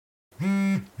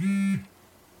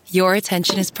Your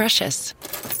attention is precious.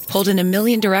 Pulled in a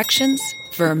million directions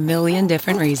for a million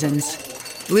different reasons.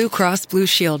 Blue Cross Blue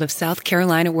Shield of South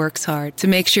Carolina works hard to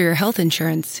make sure your health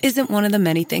insurance isn't one of the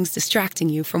many things distracting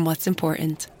you from what's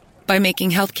important. By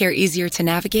making healthcare easier to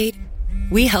navigate,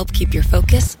 we help keep your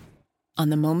focus on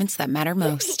the moments that matter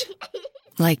most.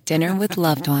 Like dinner with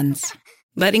loved ones.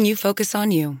 Letting you focus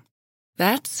on you.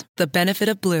 That's the benefit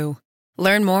of Blue.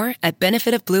 Learn more at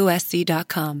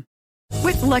benefitofbluesc.com.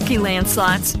 With Lucky Land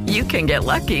Slots, you can get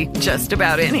lucky just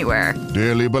about anywhere.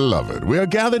 Dearly beloved, we are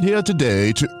gathered here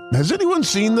today to... Has anyone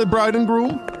seen the bride and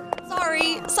groom?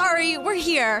 Sorry, we're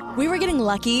here. We were getting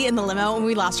lucky in the limo and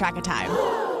we lost track of time.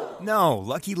 No,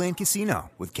 Lucky Land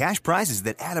Casino, with cash prizes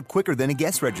that add up quicker than a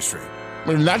guest registry.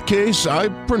 In that case, I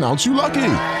pronounce you lucky.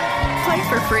 Play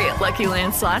for free at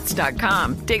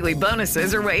LuckyLandSlots.com. Daily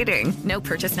bonuses are waiting. No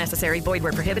purchase necessary. Void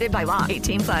where prohibited by law.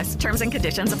 18+. Terms and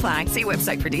conditions apply. See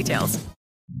website for details.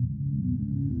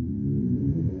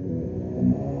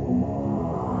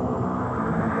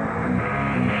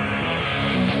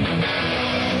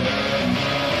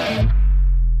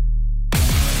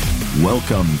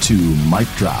 Welcome to Mic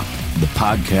Drop, the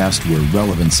podcast where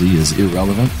relevancy is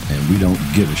irrelevant and we don't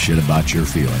give a shit about your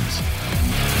feelings.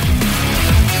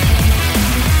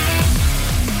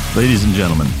 Ladies and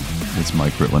gentlemen, it's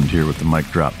Mike Ritland here with the Mic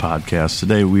Drop podcast.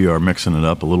 Today we are mixing it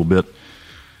up a little bit,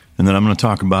 and then I'm going to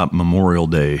talk about Memorial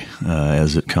Day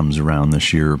as it comes around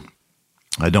this year.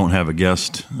 I don't have a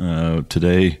guest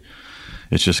today.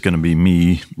 It's just going to be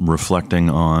me reflecting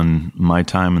on my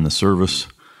time in the service,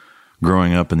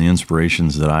 growing up, and the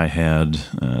inspirations that I had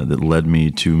that led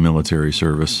me to military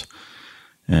service.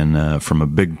 And from a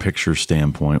big picture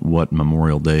standpoint, what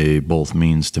Memorial Day both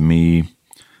means to me,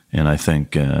 and I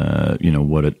think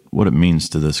what it means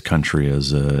to this country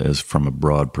as from a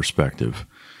broad perspective.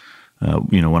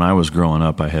 When I was growing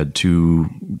up, I had two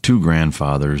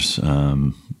grandfathers,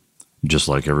 just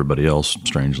like everybody else,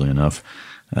 strangely enough,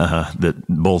 that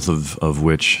both of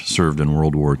which served in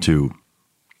World War II.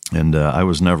 And I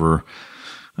was never,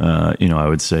 I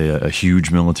would say a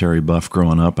huge military buff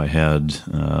growing up. I had,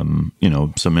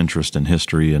 some interest in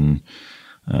history and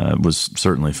was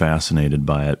certainly fascinated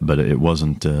by it, but it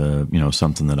wasn't,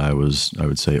 something that I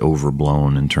would say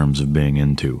overblown in terms of being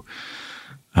into.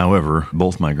 However,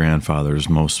 both my grandfathers,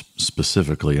 most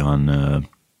specifically on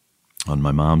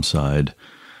my mom's side,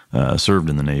 served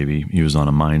in the Navy. He was on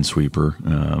a minesweeper,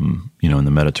 in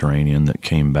the Mediterranean that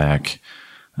came back.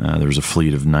 There was a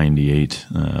fleet of 98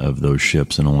 of those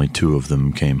ships, and only 2 of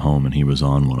them came home, and he was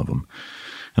on one of them.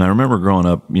 And I remember growing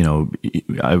up,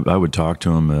 I would talk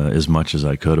to him as much as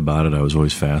I could about it. I was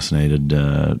always fascinated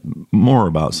more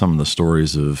about some of the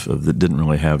stories of that didn't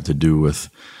really have to do with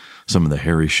some of the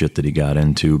hairy shit that he got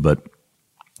into, but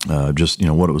just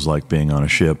what it was like being on a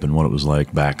ship and what it was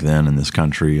like back then in this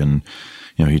country. And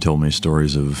he told me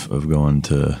stories of going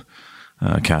to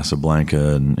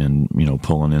Casablanca and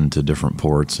pulling into different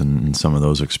ports and some of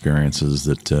those experiences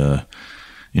that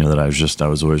that I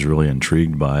was always really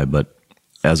intrigued by. But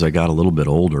as I got a little bit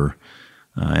older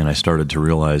and I started to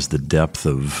realize the depth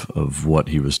of what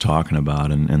he was talking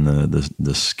about and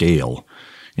the scale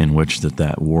in which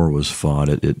that war was fought,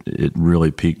 it really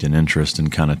piqued an interest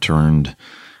and kind of turned.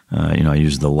 I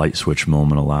use the light switch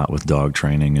moment a lot with dog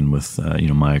training and with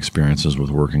my experiences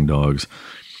with working dogs.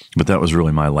 But that was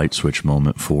really my light switch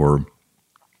moment for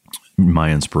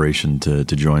my inspiration to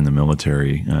join the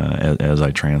military as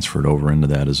I transferred over into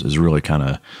that is really kind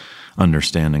of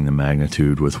understanding the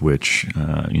magnitude with which,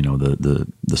 the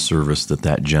service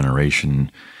that generation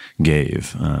gave.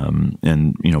 From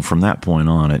that point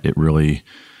on, it really,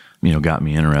 got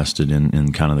me interested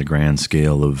in kind of the grand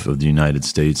scale of the United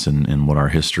States and what our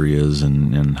history is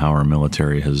and how our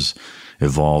military has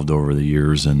evolved over the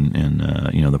years and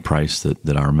the price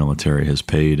that our military has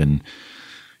paid. And,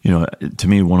 to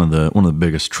me, one of the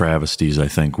biggest travesties, I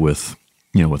think, with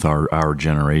our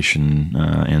generation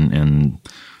and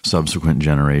subsequent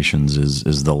generations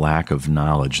is the lack of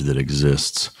knowledge that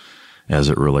exists as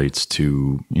it relates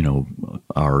to,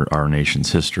 our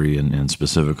nation's history and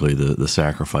specifically the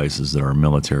sacrifices that our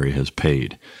military has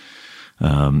paid.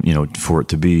 For it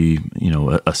to be,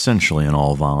 essentially an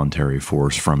all voluntary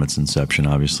force from its inception.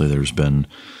 Obviously, there's been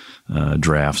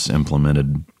drafts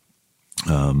implemented,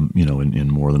 in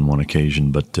more than one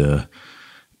occasion,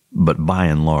 but by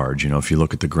and large, if you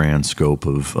look at the grand scope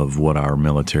of what our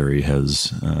military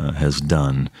has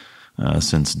done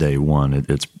since day one,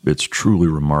 it's truly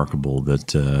remarkable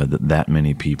that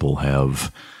many people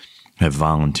have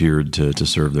volunteered to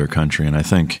serve their country, and I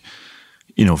think.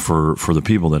 For the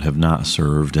people that have not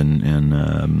served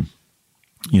and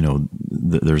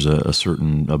there's a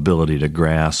certain ability to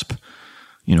grasp,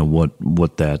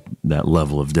 what that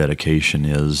level of dedication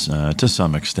is to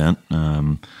some extent.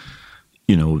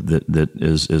 That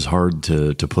is hard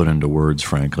to put into words,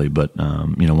 frankly. But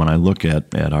when I look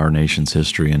at our nation's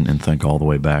history and think all the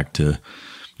way back to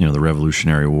the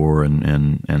Revolutionary War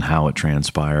and how it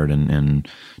transpired and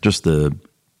just the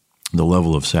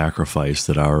level of sacrifice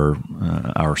that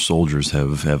our soldiers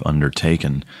have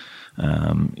undertaken,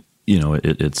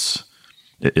 it's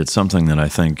something that I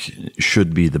think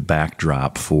should be the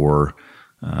backdrop for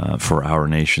our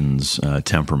nation's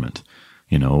temperament.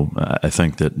 I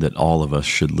think that all of us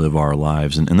should live our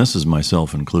lives, and this is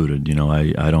myself included.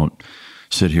 I don't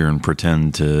sit here and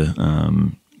pretend to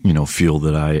feel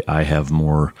that I have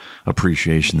more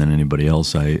appreciation than anybody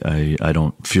else. I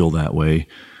don't feel that way.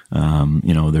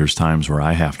 There's times where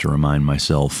I have to remind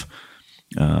myself,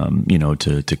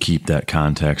 to keep that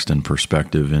context and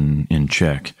perspective in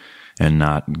check and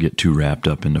not get too wrapped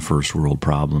up into first world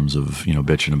problems of,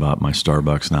 bitching about my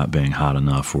Starbucks not being hot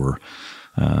enough or,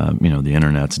 the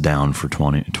internet's down for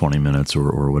 20 minutes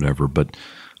or whatever. But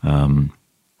when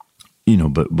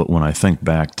I think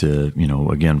back to,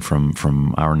 again,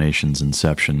 from our nation's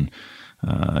inception,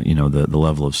 the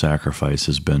level of sacrifice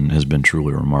has been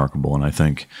truly remarkable. And I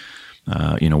think,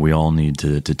 we all need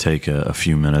to take a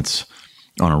few minutes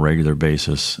on a regular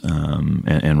basis,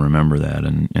 and remember that.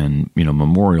 And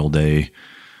Memorial Day,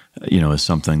 is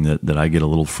something that I get a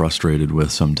little frustrated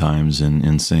with sometimes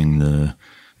in seeing the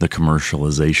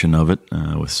commercialization of it,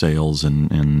 with sales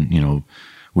and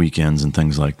weekends and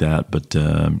things like that. But,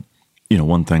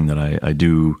 one thing that I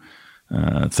do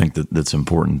think that's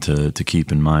important to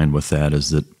keep in mind with that is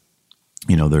that,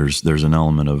 there's an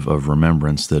element of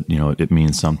remembrance that, it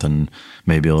means something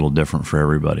maybe a little different for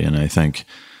everybody. And I think,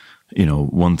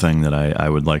 one thing that I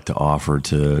would like to offer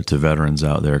to veterans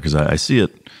out there, because I see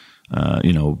it,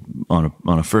 on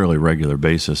a fairly regular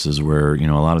basis, is where,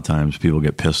 a lot of times people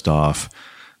get pissed off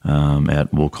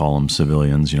at, we'll call them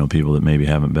civilians, people that maybe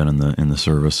haven't been in the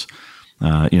service.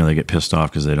 They get pissed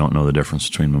off because they don't know the difference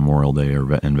between Memorial Day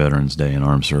and Veterans Day and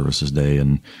Armed Services Day,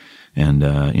 and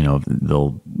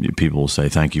people will say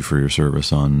thank you for your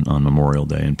service on Memorial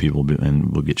Day, and people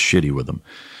will get shitty with them.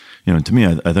 To me,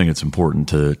 I think it's important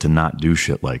to not do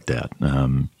shit like that.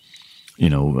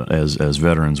 As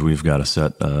veterans, we've got to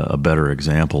set a better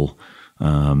example,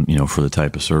 for the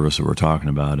type of service that we're talking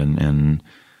about, and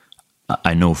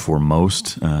I know for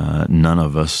most, none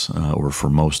of us, or for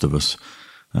most of us,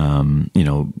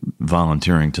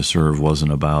 volunteering to serve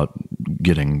wasn't about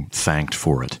getting thanked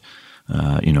for it,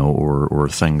 or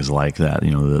things like that.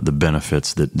 The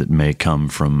benefits that may come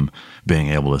from being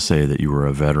able to say that you were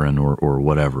a veteran or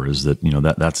whatever, is that,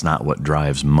 that's not what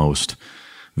drives most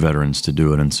veterans to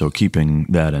do it. And so keeping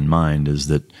that in mind is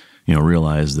that,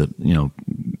 realize that,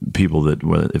 people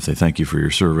that, if they thank you for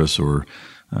your service or,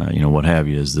 what have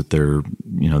you, is that their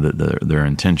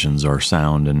intentions are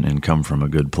sound and come from a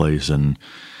good place. And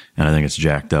I think it's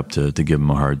jacked up to give them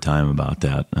a hard time about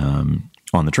that.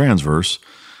 On the transverse,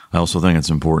 I also think it's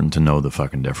important to know the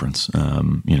fucking difference.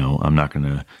 I'm not going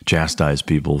to chastise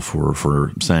people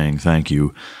for saying thank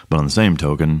you, but on the same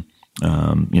token,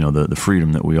 the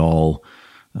freedom that we all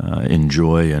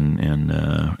enjoy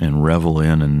and revel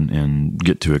in and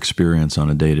get to experience on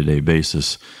a day-to-day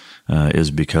basis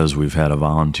is because we've had a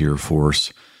volunteer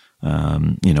force,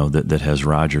 that has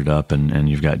rogered up, and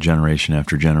you've got generation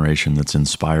after generation that's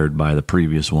inspired by the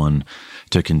previous one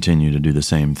to continue to do the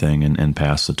same thing and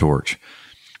pass the torch.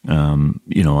 On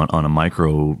a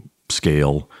micro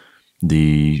scale,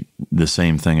 the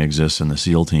same thing exists in the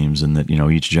SEAL teams, and that,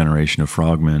 each generation of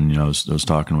frogmen, I was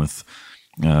talking with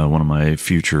one of my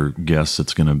future guests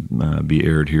that's going to be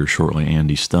aired here shortly,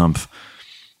 Andy Stumpf.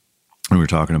 We were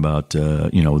talking about,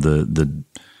 the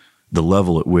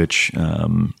level at which,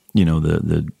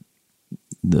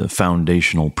 the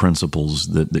foundational principles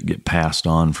that get passed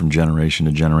on from generation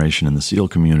to generation in the SEAL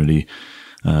community,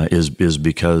 is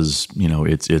because,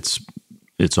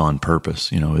 it's on purpose,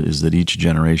 is that each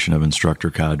generation of instructor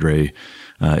cadre,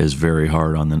 is very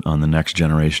hard on the next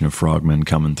generation of frogmen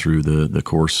coming through the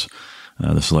course,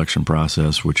 the selection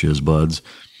process, which is BUDS.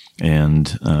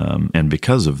 And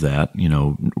because of that,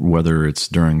 whether it's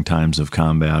during times of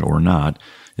combat or not,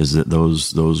 is that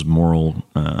those moral,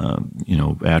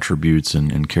 attributes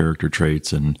and character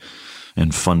traits and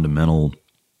fundamental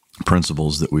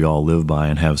principles that we all live by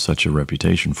and have such a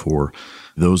reputation for,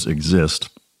 those exist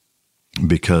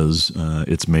because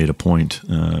it's made a point,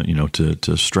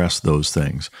 to stress those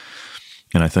things.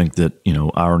 And I think that,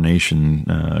 our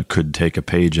nation could take a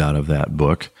page out of that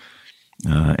book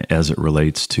as it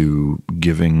relates to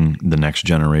giving the next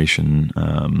generation,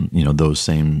 those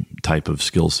same type of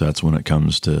skill sets when it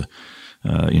comes to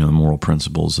the moral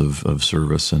principles of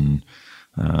service and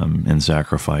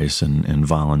sacrifice and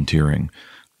volunteering.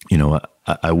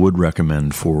 I would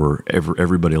recommend for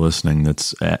everybody listening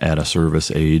that's at a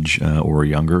service age or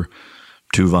younger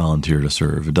to volunteer to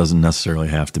serve. It doesn't necessarily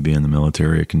have to be in the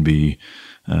military. It can be,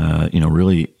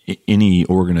 really any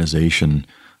organization,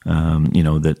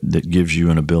 that gives you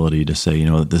an ability to say,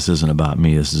 this isn't about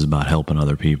me. This is about helping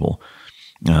other people.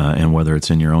 And whether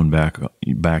it's in your own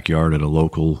backyard at a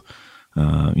local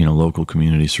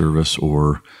community service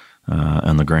or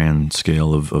on the grand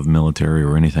scale of military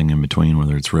or anything in between,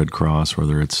 whether it's Red Cross,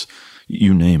 whether it's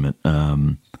you name it,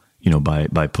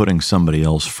 by putting somebody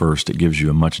else first, it gives you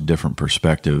a much different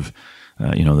perspective,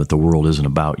 that the world isn't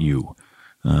about you.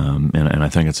 And I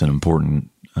think it's an important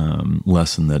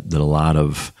lesson that a lot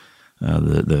of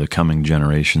the coming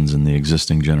generations and the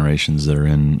existing generations that are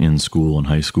in school and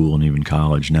high school and even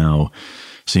college now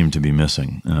seem to be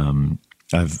missing.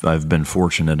 I've been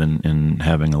fortunate in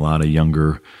having a lot of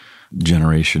younger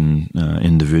generation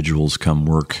individuals come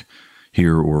work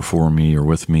here or for me or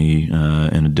with me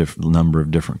in a number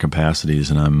of different capacities,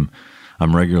 and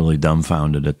I'm regularly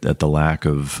dumbfounded at the lack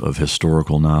of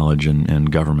historical knowledge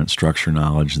and government structure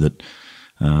knowledge that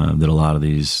a lot of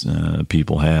these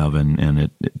people have, and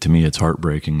to me it's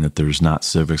heartbreaking that there's not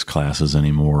civics classes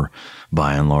anymore,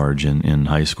 by and large, in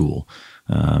high school.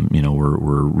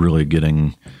 We're really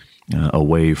getting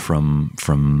away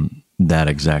from that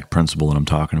exact principle that I'm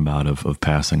talking about of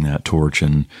passing that torch,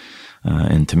 and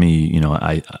to me,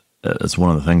 it's one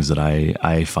of the things that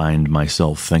I find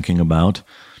myself thinking about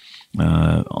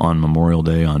on Memorial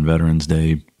Day, on Veterans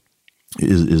Day,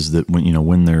 is that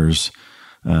when there's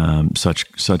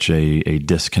such a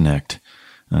disconnect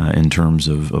in terms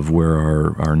of where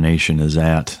our nation is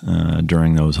at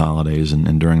during those holidays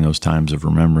and during those times of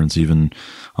remembrance, even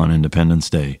on Independence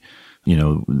Day.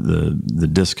 The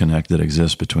disconnect that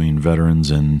exists between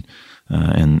veterans and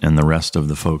the rest of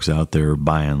the folks out there,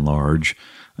 by and large,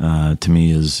 to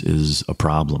me is a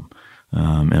problem.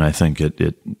 And I think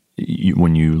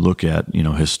when you look at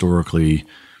historically,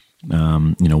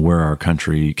 where our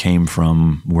country came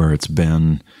from, where it's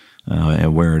been,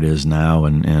 and where it is now,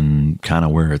 and kind of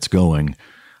where it's going,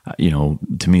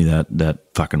 to me that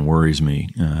fucking worries me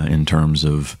in terms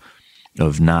of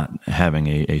not having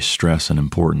a stress and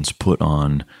importance put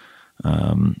on,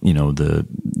 the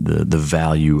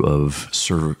value of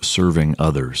serving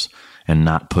others and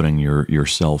not putting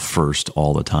yourself first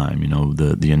all the time.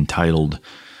 The entitled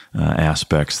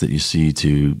aspects that you see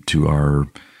to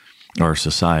our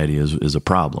society is a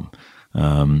problem.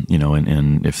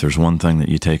 And if there's one thing that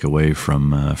you take away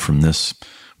from this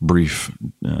brief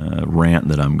rant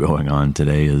that I'm going on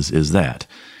today is that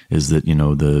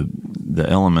the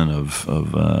element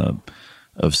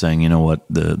of saying,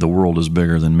 the world is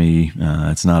bigger than me.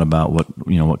 It's not about what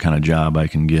kind of job I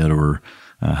can get or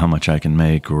how much I can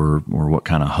make or what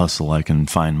kind of hustle I can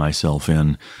find myself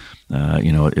in.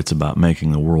 It's about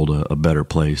making the world a better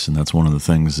place, and that's one of the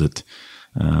things that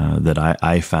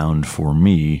I found for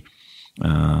me,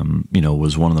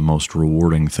 was one of the most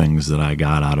rewarding things that I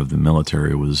got out of the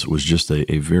military was just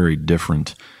a very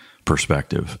different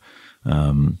perspective.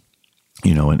 And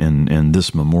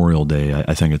this Memorial Day,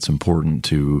 I think it's important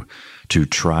to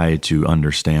try to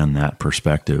understand that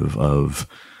perspective of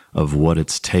what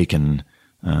it's taken,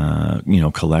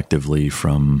 collectively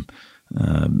from,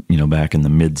 back in the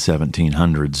mid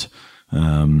 1700s,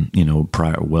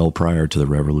 prior to the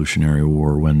Revolutionary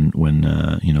War, when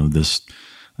this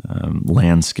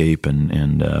landscape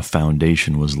and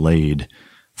foundation was laid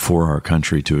for our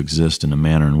country to exist in a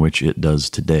manner in which it does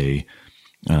today.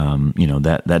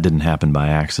 That didn't happen by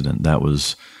accident. That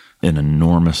was an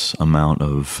enormous amount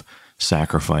of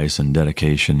sacrifice and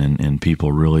dedication, and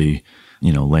people really,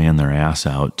 laying their ass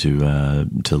out to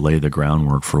lay the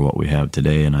groundwork for what we have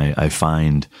today. And I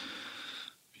find,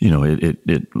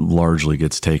 it largely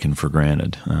gets taken for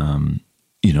granted.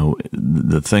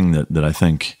 The thing that I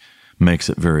think makes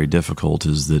it very difficult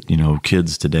is that,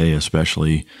 kids today,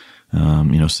 especially,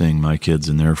 seeing my kids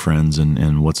and their friends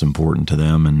and what's important to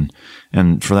them.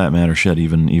 And for that matter,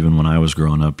 even when I was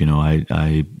growing up,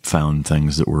 I found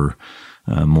things that were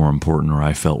more important, or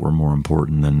I felt were more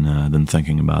important than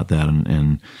thinking about that.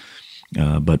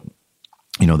 But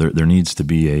there needs to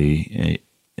be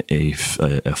a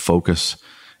focus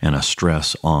and a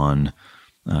stress on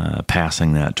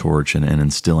passing that torch and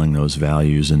instilling those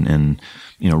values and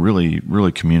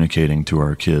really communicating to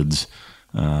our kids,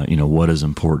 what is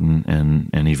important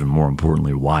and even more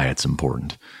importantly, why it's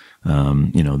important.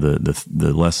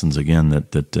 The lessons again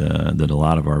that a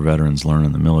lot of our veterans learn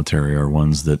in the military are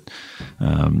ones that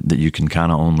you can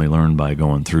kind of only learn by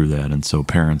going through that. And so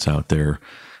parents out there,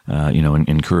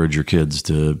 encourage your kids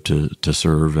to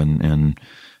serve and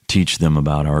teach them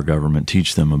about our government,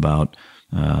 teach them about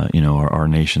our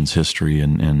nation's history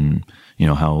and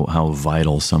how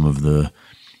vital some of the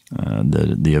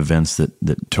events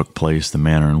that took place, the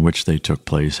manner in which they took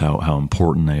place, how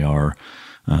important they are.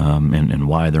 And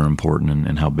why they're important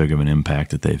and how big of an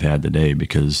impact that they've had today.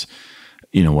 Because,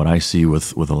 what I see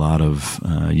with a lot of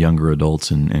younger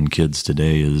adults and kids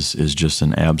today is just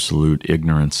an absolute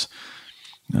ignorance,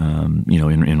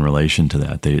 in relation to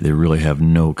that. They really have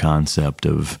no concept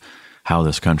of how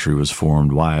this country was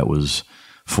formed, why it was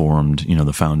formed,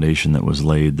 the foundation that was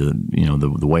laid,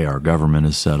 the way our government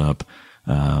is set up.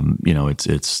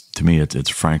 It's to me, it's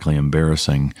frankly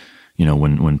embarrassing.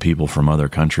 When people from other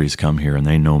countries come here and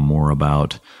they know more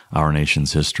about our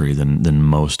nation's history than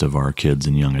most of our kids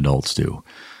and young adults do.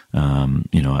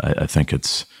 I think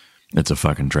it's a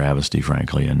fucking travesty,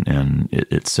 frankly, and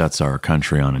it sets our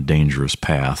country on a dangerous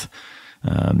path,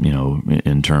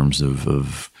 in terms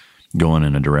of going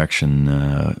in a direction,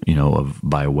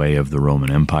 by way of the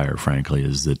Roman Empire, frankly,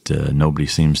 is that nobody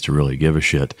seems to really give a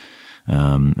shit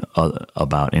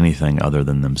about anything other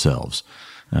than themselves.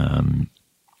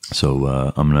 So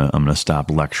I'm gonna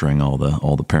stop lecturing all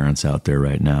the parents out there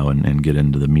right now and get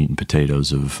into the meat and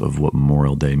potatoes of what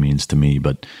Memorial Day means to me.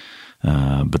 But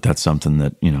that's something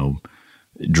that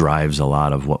drives a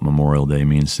lot of what Memorial Day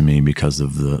means to me because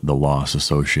of the loss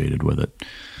associated with it.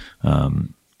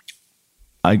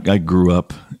 I grew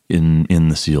up in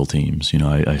the SEAL teams.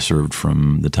 I served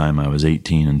from the time I was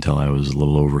 18 until I was a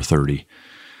little over 30,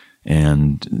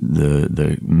 and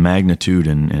the magnitude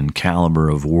and caliber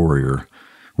of warrior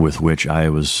with which I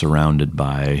was surrounded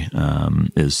by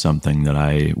is something that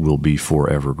I will be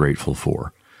forever grateful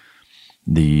for.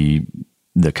 The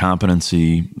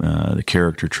competency, the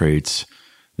character traits,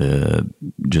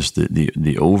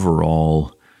 the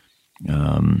overall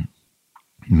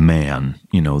man,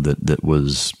 that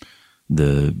was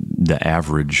the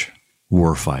average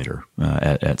warfighter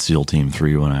at SEAL Team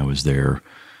 3 when I was there,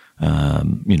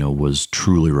 was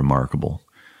truly remarkable.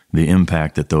 The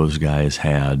impact that those guys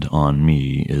had on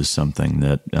me is something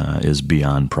that is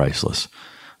beyond priceless.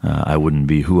 I wouldn't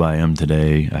be who I am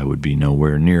today. I would be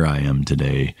nowhere near I am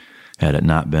today had it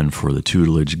not been for the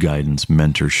tutelage, guidance,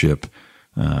 mentorship,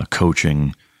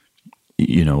 coaching,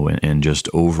 and just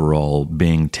overall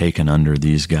being taken under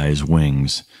these guys'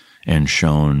 wings and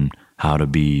shown how to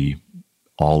be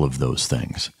all of those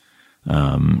things.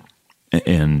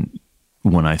 And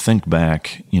when I think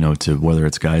back, to whether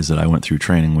it's guys that I went through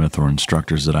training with or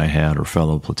instructors that I had or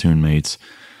fellow platoon mates,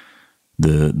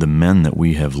 the men that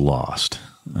we have lost,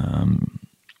 and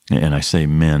I say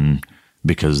men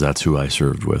because that's who I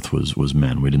served with was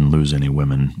men. We didn't lose any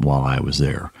women while I was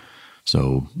there.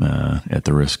 So at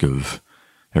the risk of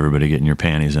everybody getting your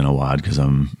panties in a wad because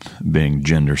I'm being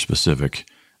gender specific,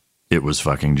 it was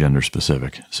fucking gender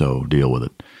specific. So deal with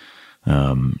it.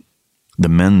 The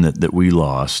men that we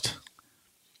lost,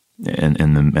 and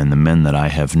the men that I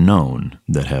have known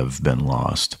that have been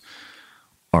lost,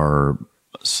 are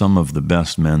some of the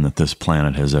best men that this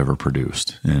planet has ever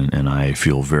produced, and I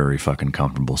feel very fucking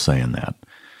comfortable saying that.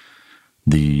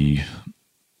 The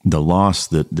loss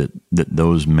that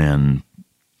those men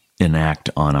enact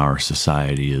on our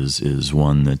society is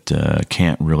one that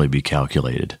can't really be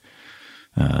calculated.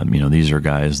 These are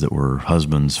guys that were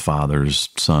husbands, fathers,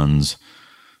 sons,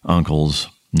 uncles,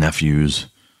 nephews.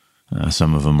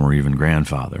 Some of them were even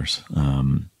grandfathers.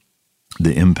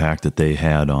 The impact that they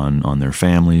had on their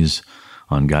families,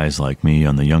 on guys like me,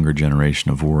 on the younger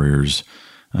generation of warriors,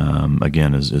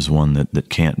 again, is one that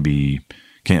can't be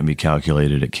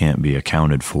calculated. It can't be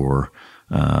accounted for,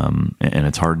 and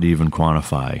it's hard to even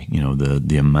quantify.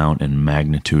 The amount and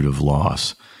magnitude of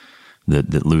loss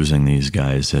that losing these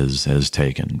guys has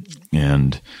taken.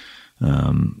 And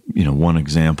one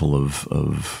example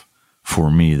of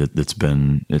for me it's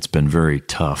been very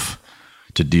tough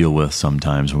to deal with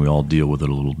sometimes, and we all deal with it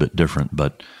a little bit different,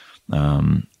 but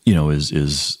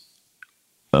is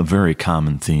a very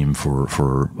common theme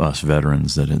for us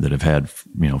veterans that have had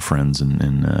friends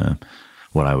and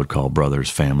what I would call brothers,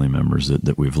 family members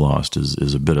that we've lost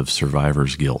is a bit of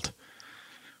survivor's guilt.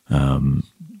 And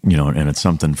it's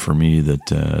something for me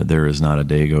that there is not a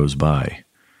day goes by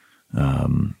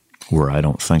where I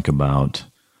don't think about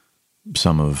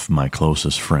some of my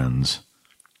closest friends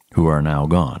who are now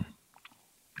gone.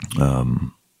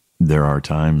 There are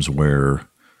times where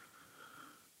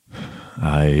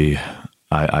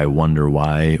I wonder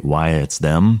why it's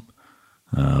them.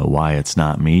 Why it's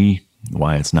not me,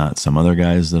 why it's not some other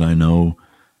guys that I know,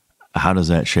 how does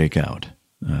that shake out?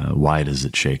 Why does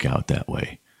it shake out that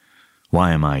way?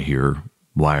 Why am I here?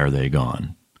 Why are they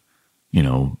gone? You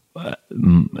know,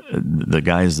 the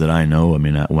guys that I know, I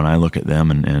mean, when I look at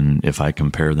them and if I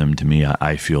compare them to me,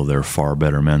 I feel they're far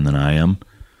better men than I am.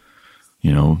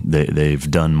 You know,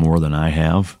 they've done more than I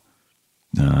have.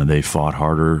 They fought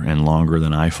harder and longer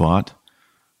than I fought.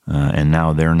 And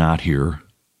now they're not here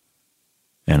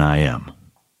and I am.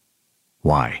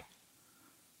 Why?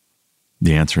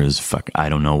 The answer is, I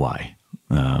don't know why.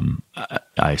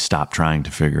 I stopped trying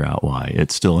to figure out why.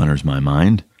 It still enters my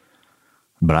mind,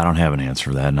 but I don't have an answer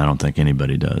for that, and I don't think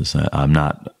anybody does. I'm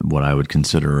not what I would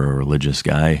consider a religious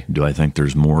guy. Do I think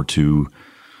there's more to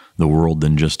the world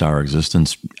than just our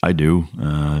existence? I do.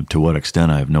 To what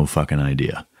extent, I have no fucking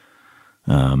idea.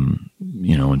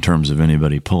 You know, in terms of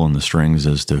anybody pulling the strings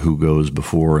as to who goes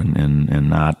before and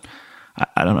not,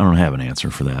 I don't have an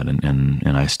answer for that,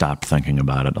 and I stopped thinking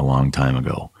about it a long time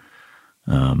ago.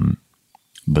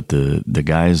 But the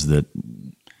guys that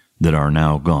are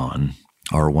now gone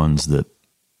are ones that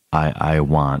I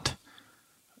want,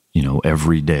 you know,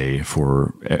 every day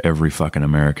for every fucking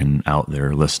American out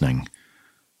there listening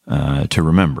to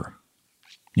remember.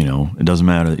 You know, it doesn't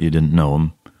matter that you didn't know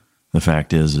them. The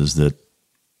fact is that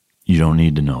you don't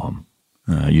need to know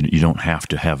them. You don't have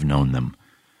to have known them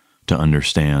to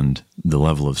understand the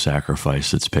level of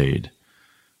sacrifice that's paid.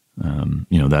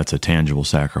 You know, that's a tangible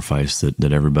sacrifice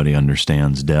that everybody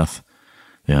understands death.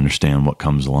 They understand what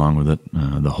comes along with it,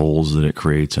 the holes that it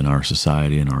creates in our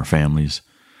society and our families.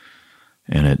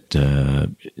 And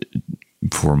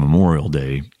for Memorial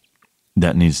Day,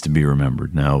 that needs to be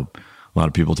remembered. Now, a lot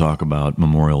of people talk about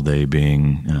Memorial Day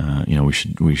being, you know,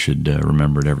 we should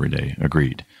remember it every day.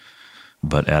 Agreed.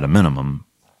 But at a minimum,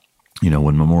 you know,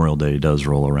 when Memorial Day does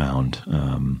roll around,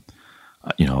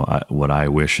 you know, what I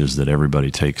wish is that everybody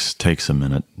takes a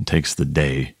minute, takes the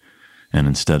day, and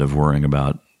instead of worrying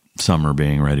about summer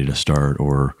being ready to start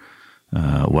or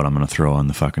what I'm going to throw on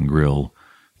the fucking grill,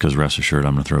 because rest assured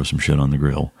I'm going to throw some shit on the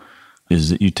grill, is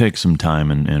that you take some time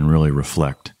and really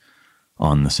reflect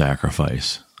on the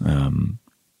sacrifice.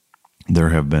 There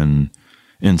have been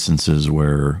instances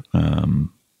where,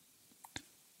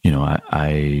 you know,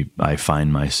 I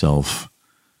find myself,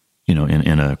 you know,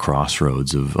 in a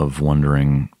crossroads of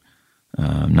wondering,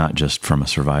 not just from a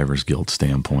survivor's guilt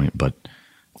standpoint, but,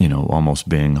 you know, almost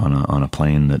being on a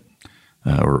plane that,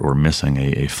 or missing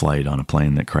a flight on a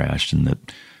plane that crashed, and that,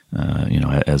 you know,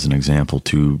 as an example,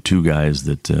 two guys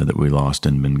that we lost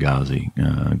in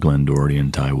Benghazi, Glenn Doherty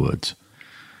and Ty Woods.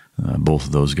 Both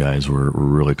of those guys were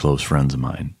really close friends of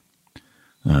mine.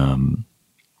 And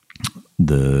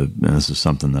this is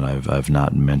something that I've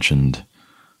not mentioned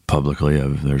publicly.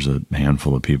 There's a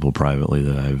handful of people privately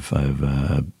that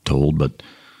I've told, but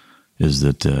is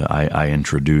that I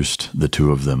introduced the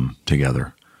two of them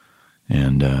together.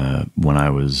 And when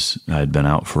I had been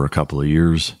out for a couple of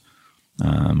years,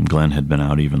 Glenn had been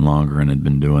out even longer and had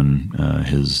been doing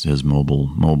his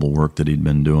mobile work that he'd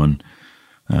been doing,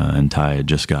 and Ty had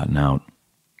just gotten out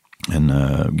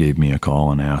and gave me a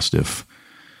call and asked if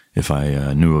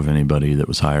I knew of anybody that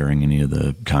was hiring any of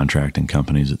the contracting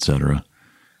companies, et cetera.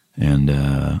 And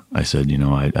I said, you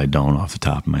know, I don't off the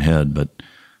top of my head, but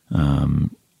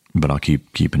I'll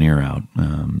keep an ear out.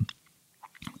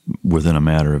 Within a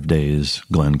matter of days,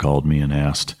 Glenn called me and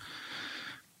asked,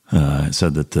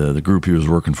 said that the group he was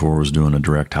working for was doing a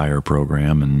direct hire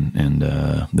program, and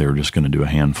they were just going to do a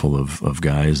handful of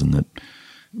guys, and that,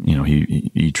 you know,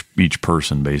 each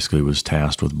person basically was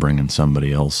tasked with bringing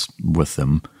somebody else with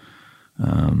them,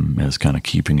 as kind of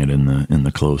keeping it in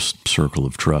the close circle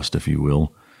of trust, if you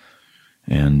will.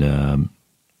 And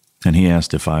he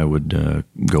asked if I would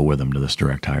go with him to this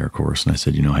direct hire course, and I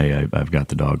said, you know, hey, I've got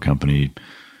the dog company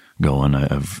going.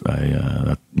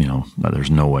 You know,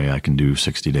 there's no way I can do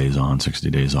 60 days on, 60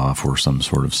 days off, or some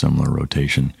sort of similar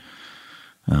rotation.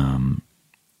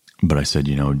 But I said,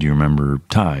 you know, do you remember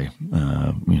Ty?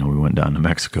 You know, we went down to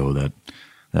Mexico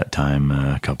that time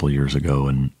a couple of years ago,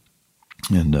 and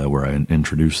where I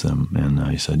introduced them. And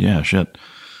he said, yeah, shit.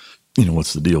 You know,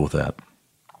 what's the deal with that?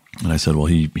 And I said, well,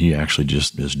 he actually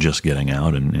is just getting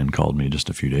out and called me just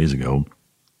a few days ago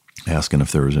asking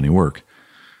if there was any work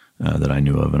that I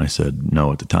knew of. And I said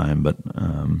no at the time, but,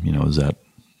 you know, is that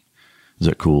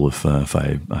cool if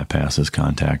I pass his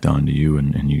contact on to you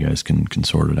and you guys can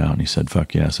sort it out? And he said,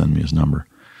 fuck yeah, send me his number.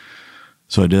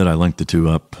 So I did. I linked the two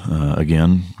up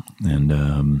again,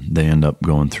 and they end up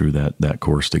going through that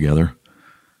course together.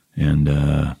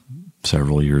 And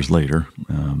several years later,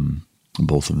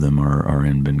 both of them are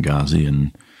in Benghazi,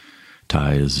 and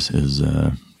Ty is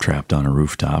trapped on a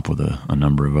rooftop with a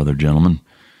number of other gentlemen,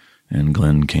 and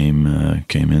Glenn came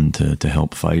in to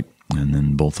help fight, and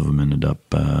then both of them ended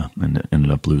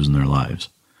up losing their lives.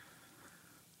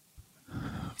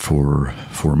 For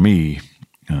me,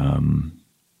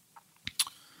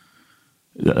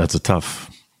 that's a tough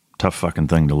fucking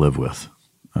thing to live with.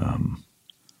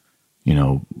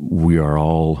 We are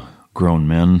all grown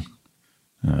men.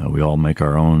 We all make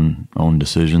our own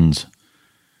decisions,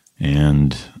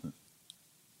 and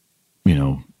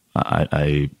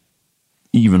I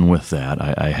even with that,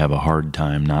 I have a hard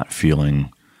time not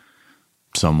feeling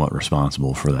somewhat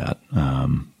responsible for that.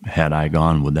 Had I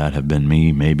gone, would that have been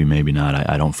me? Maybe, maybe not.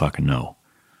 I don't fucking know.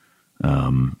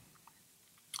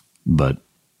 But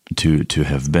to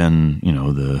have been,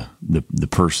 the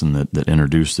person that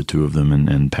introduced the two of them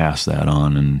and passed that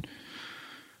on,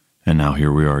 and now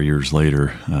here we are years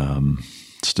later,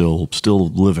 still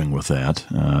living with that.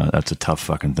 That's a tough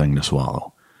fucking thing to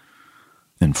swallow.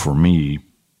 And for me,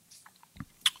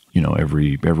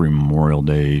 every Memorial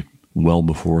Day, well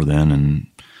before then and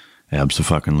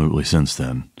abso-fucking-lutely since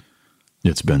then,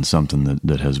 it's been something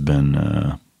that has been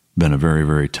a very,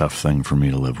 very tough thing for me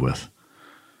to live with.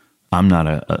 I'm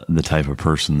not the type of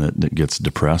person that gets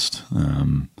depressed.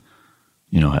 I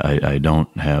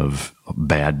don't have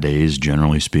bad days,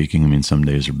 generally speaking. I mean, some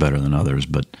days are better than others,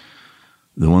 but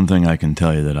the one thing I can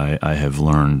tell you that I have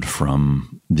learned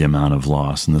from the amount of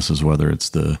loss, and this is whether it's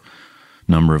the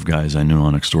number of guys I knew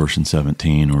on Extortion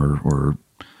 17 or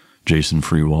Jason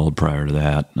Freewald prior to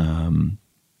that,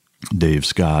 Dave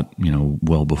Scott,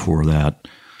 well before that,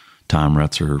 Tom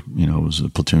Retzer, was a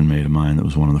platoon mate of mine that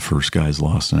was one of the first guys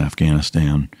lost in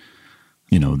Afghanistan.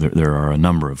 There are a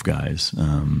number of guys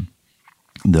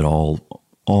that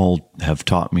all have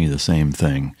taught me the same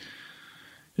thing,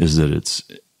 is that it's,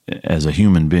 as a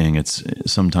human being, it's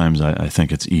sometimes I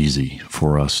think it's easy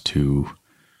for us to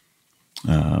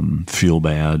feel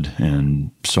bad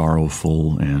and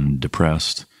sorrowful and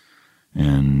depressed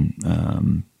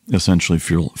and essentially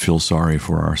feel sorry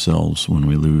for ourselves when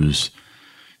we lose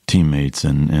teammates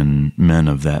and men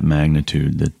of that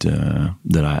magnitude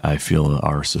that I feel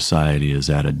our society is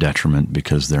at a detriment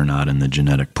because they're not in the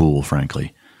genetic pool,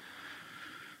 frankly.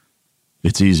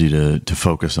 It's easy to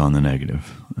focus on the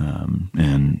negative,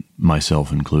 and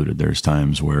myself included. There's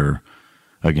times where,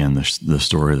 again, the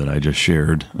story that I just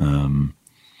shared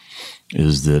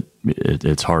is that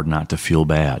it's hard not to feel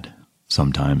bad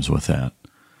sometimes with that.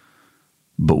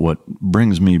 But what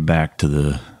brings me back to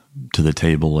the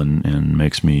table and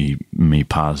makes me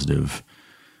positive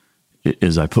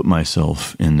is I put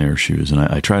myself in their shoes, and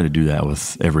I try to do that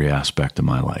with every aspect of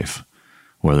my life,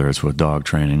 whether it's with dog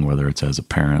training, whether it's as a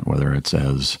parent, whether it's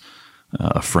as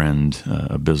a friend,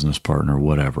 a business partner,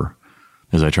 whatever,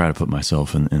 is I try to put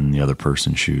myself in the other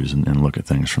person's shoes and look at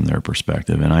things from their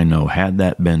perspective. And I know, had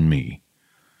that been me,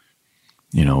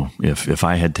 if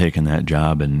I had taken that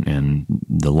job and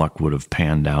the luck would have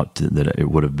panned out that it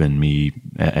would have been me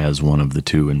as one of the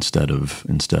two instead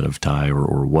of Ty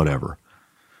or whatever,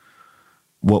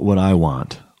 what would I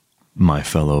want my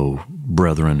fellow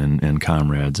brethren and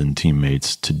comrades and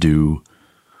teammates to do?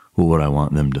 What would I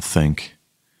want them to think?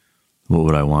 What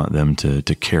would I want them to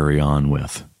carry on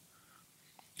with?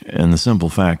 And the simple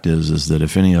fact is that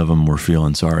if any of them were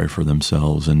feeling sorry for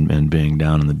themselves and being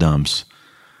down in the dumps,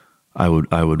 I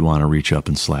would want to reach up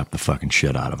and slap the fucking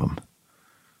shit out of them,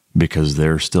 because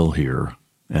they're still here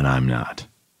and I'm not.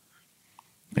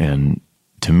 And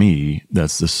to me,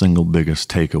 that's the single biggest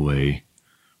takeaway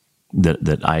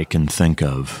that I can think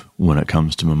of when it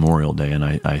comes to Memorial Day. And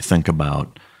I think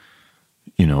about,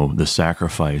 the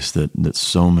sacrifice that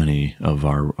so many of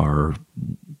our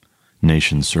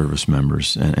nation's service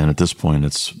members, and at this point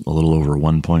it's a little over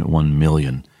 1.1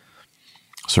 million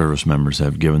service members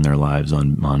have given their lives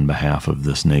on behalf of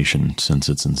this nation since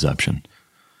its inception.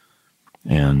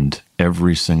 And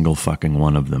every single fucking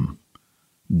one of them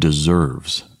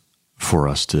deserves for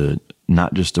us to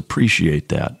not just appreciate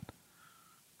that,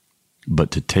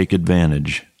 but to take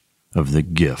advantage of the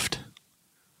gift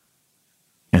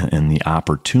and the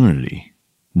opportunity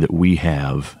that we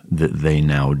have that they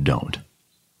now don't.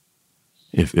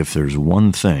 If there's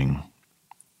one thing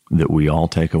that we all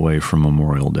take away from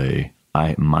Memorial Day,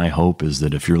 my hope is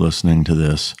that if you're listening to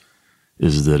this,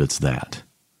 is that it's that.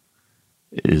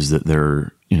 Is that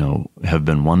there, have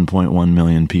been 1.1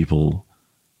 million people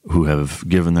who have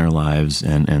given their lives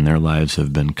and their lives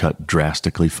have been cut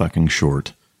drastically fucking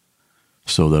short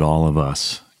so that all of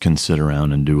us can sit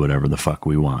around and do whatever the fuck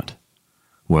we want.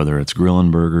 Whether it's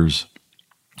grilling burgers,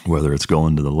 whether it's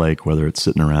going to the lake, whether it's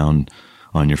sitting around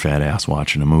on your fat ass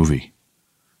watching a movie.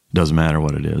 Doesn't matter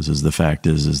what it is the fact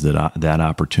is that that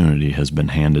opportunity has been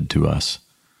handed to us.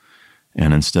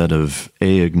 And instead of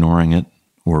A, ignoring it,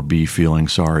 or B, feeling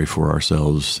sorry for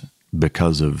ourselves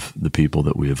because of the people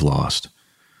that we have lost,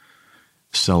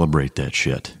 celebrate that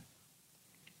shit.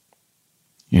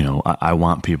 You know, I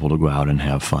want people to go out and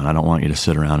have fun. I don't want you to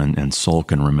sit around and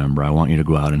sulk and remember. I want you to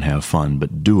go out and have fun,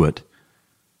 but do it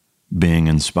being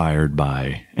inspired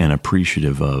by and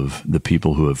appreciative of the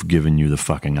people who have given you the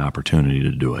fucking opportunity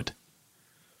to do it.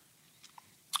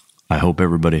 I hope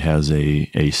everybody has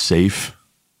a safe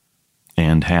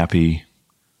and happy,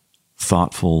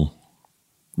 thoughtful,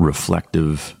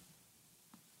 reflective,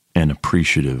 and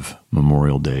appreciative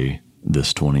Memorial Day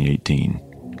this 2018.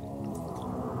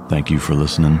 Thank you for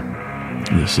listening.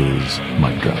 This is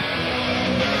Mic Drop.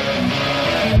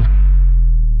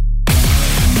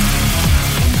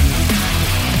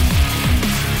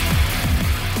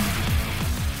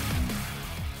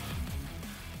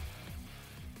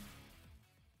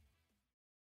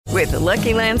 With the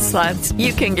Lucky Land Slots,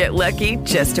 you can get lucky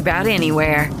just about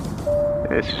anywhere.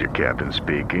 This is your captain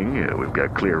speaking. We've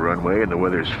got clear runway and the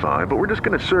weather's fine, but we're just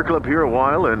going to circle up here a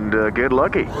while and get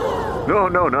lucky. No,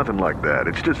 nothing like that.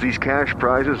 It's just these cash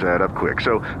prizes add up quick.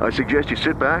 So I suggest you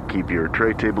sit back, keep your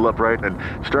tray table upright, and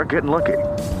start getting lucky.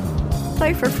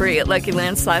 Play for free at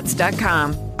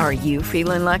LuckyLandSlots.com. Are you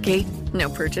feeling lucky? No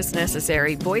purchase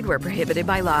necessary. Void where prohibited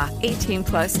by law.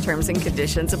 18+ terms and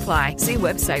conditions apply. See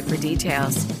website for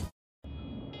details.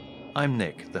 I'm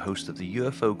Nick, the host of the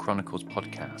UFO Chronicles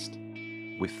podcast,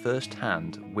 with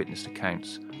first-hand witness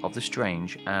accounts of the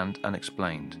strange and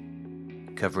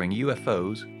unexplained, covering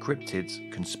UFOs,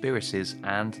 cryptids, conspiracies,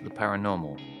 and the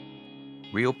paranormal.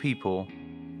 Real people,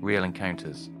 real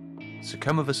encounters. So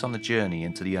come with us on the journey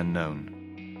into the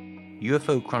unknown.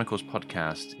 UFO Chronicles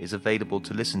podcast is available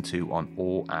to listen to on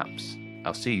all apps.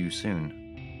 I'll see you soon.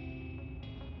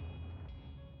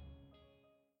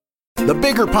 The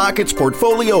Bigger Pockets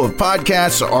portfolio of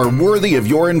podcasts are worthy of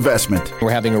your investment.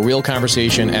 We're having a real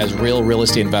conversation as real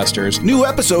estate investors. New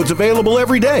episodes available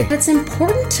every day. It's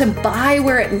important to buy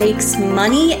where it makes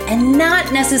money and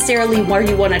not necessarily where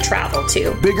you want to travel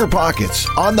to. Bigger Pockets,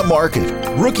 On the Market,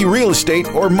 Rookie Real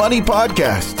Estate, or Money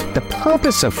Podcast. The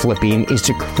purpose of flipping is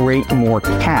to create more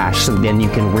cash so then you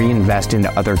can reinvest into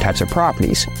other types of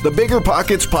properties. The Bigger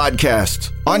Pockets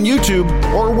Podcast on YouTube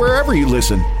or wherever you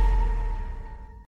listen.